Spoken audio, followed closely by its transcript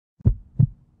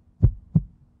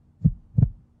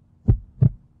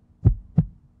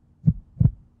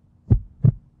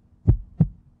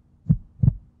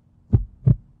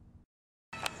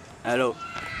Hello.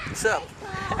 What's up?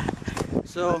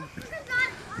 So,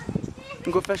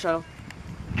 go faire shout-out.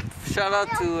 Shout out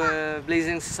to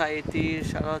Blazing Society,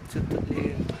 shout out to toutes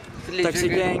les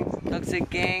ToxicGang.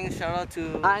 ToxicGang, shout out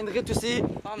to... Ah, Hendrit aussi,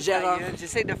 Gérard.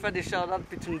 J'essaie de faire des shout out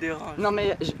puis tu me déranges. Non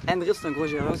mais Hendrit c'est un gros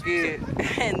Gérard. Ok,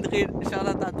 Hendrit, shout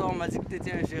out à toi, on m'a dit que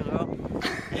t'étais un Gérard.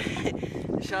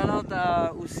 Shout out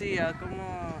aussi à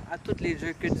tous les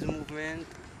jokers du Mouvement.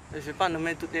 Je vais pas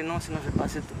nommer tous les noms sinon je vais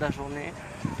passer toute la journée.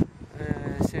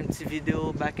 C'est une petite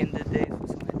vidéo back in the days où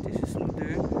on était juste nous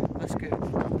deux parce que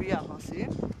Kobe a avancé.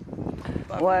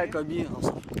 Ouais, Kobe, on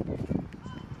s'en fout.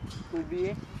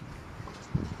 Kobe.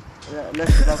 Là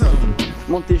je suis d'accord.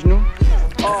 Monte tes genoux.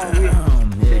 Oh oui,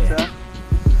 c'est ça.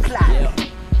 Clap.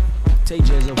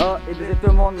 Oh, et désolé tout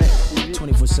le monde, mais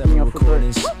 24/7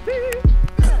 recordings.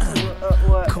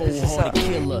 Cold-hearted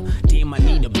killer, damn I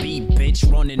need a beat,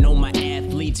 bitch. Running on my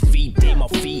athlete's feet, damn my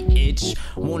feet itch.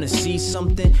 Wanna see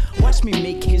something? Watch me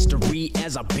make history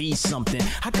as I be something.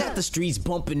 I got the streets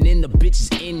bumping and the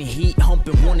bitches in heat,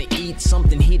 humping. Wanna eat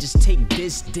something? Here, just take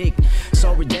this dick.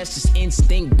 Sorry, that's just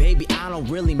instinct, baby. I don't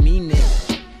really mean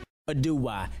it. Or do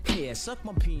I? Yeah, suck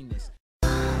my penis.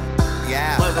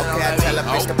 Yeah, okay, I tell a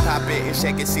bitch to pop it and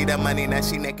shake it, see the money, now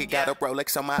she naked. Got a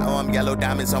Rolex on my arm, yellow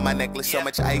diamonds on my necklace. So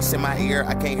much ice in my ear,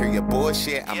 I can't hear your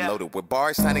bullshit. I'm loaded with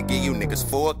bars, trying to give you niggas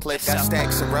 4 clips. Got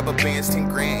stacks of rubber bands, 10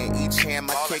 grand in each hand.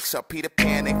 My kicks are Peter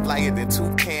Pan, they flyer than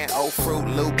toucan. Old Fruit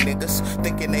Loop niggas,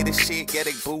 thinking they the shit, yeah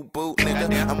they boo-boo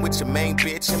nigga. I'm with your main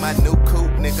bitch in my new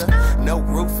coupe nigga. No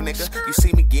roof nigga, you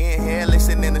see me getting hair,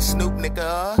 listening to Snoop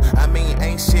nigga. I mean,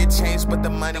 ain't shit changed but the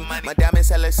money. My diamonds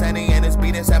hella sunny and it's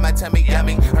beat inside my tummy.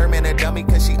 Yummy, her man a dummy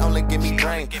cause she only give me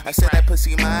brain. I said that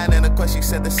pussy mine and of course she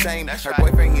said the same. Her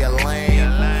boyfriend he a lame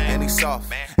and he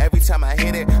soft. Every time I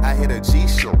hit a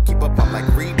G-stroke. Keep up, I'm like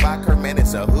Reebok, her man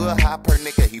is a hood hopper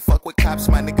nigga. He fuck with cops,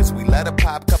 my niggas, we let her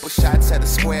pop. Couple shots at a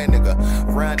square nigga,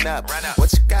 run up.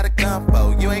 What you got a gun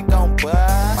for? You ain't gon'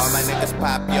 bust. All my niggas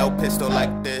pop yo pistol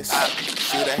like this.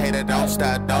 Shoot a hater, don't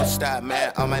stop,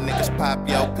 man. All my niggas pop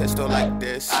yo pistol like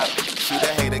this. Shoot a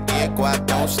hater, get guap,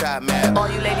 don't stop, man. All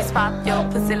you ladies pop your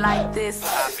pussy like this.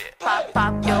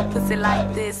 Pop your pussy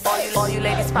like this. All you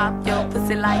ladies pop your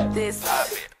pussy like this.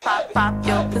 Pop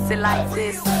your pussy like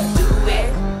this. Do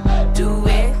it, do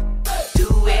it,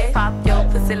 do it. Pop your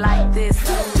pussy like this.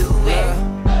 Do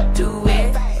it, do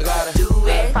it, do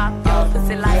it. Pop your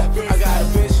pussy like this. I got a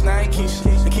bitch named Keisha,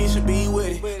 and Keisha be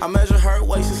with it. I measure her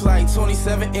waist, it's like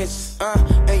 27 inches.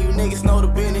 And you niggas know the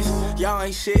business. Y'all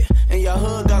ain't shit, and your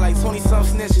hood got like 20-some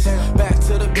snitches. Back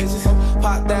to the bitches,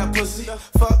 pop that pussy.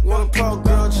 Fuck with a pro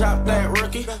girl, drop that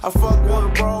rookie. I fuck with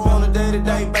a bro on a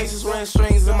day-to-day basis. Wearing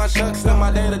strings in my chucks, and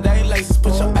my day-to-day laces.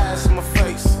 Put your ass in my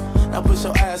face, now put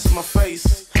your ass in my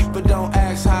face. But don't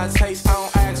ask how it tastes, I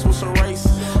don't ask what's a race.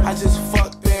 I just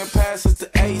fuck then pass it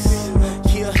to ace.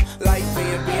 Yeah, like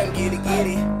BM, get it.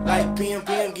 Like BM,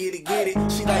 get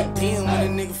it. She like damn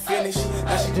when a nigga finish.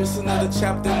 Now she just another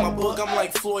chapter in my book. I'm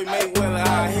like Floyd Mayweather,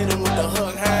 I hit him with the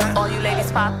hook, huh? All you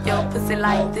ladies pop your pussy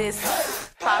like this.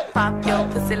 Pop your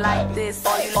pussy like this.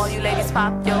 All you ladies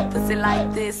pop your pussy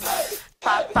like this.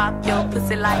 Pop your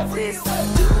pussy like this. Do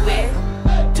it,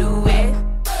 do it,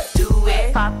 do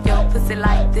it. Pop your pussy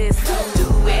like this.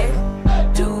 Do it,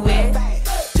 do it,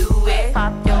 do it.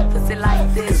 Pop your pussy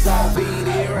like this. Cause I beat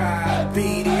it right,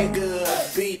 beat it good.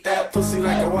 Beat that pussy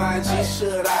like a YG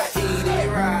should. I eat it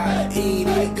right, eat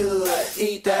it good.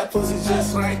 Eat that pussy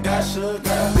just like that should,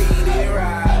 girl. Beat it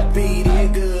right, beat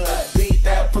it good. Beat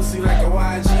that pussy like a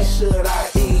YG should. I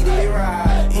eat it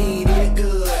right, eat it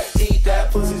good. Eat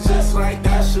that pussy just like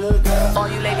that should, girl. All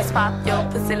you ladies pop your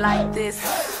pussy like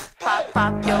this.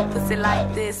 Pop your pussy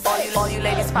like this. All you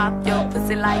ladies pop your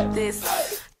pussy like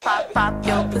this. Pop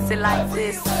your pussy like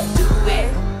this. Do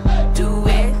it, do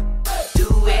it,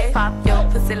 do it. Pop your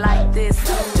pussy like this.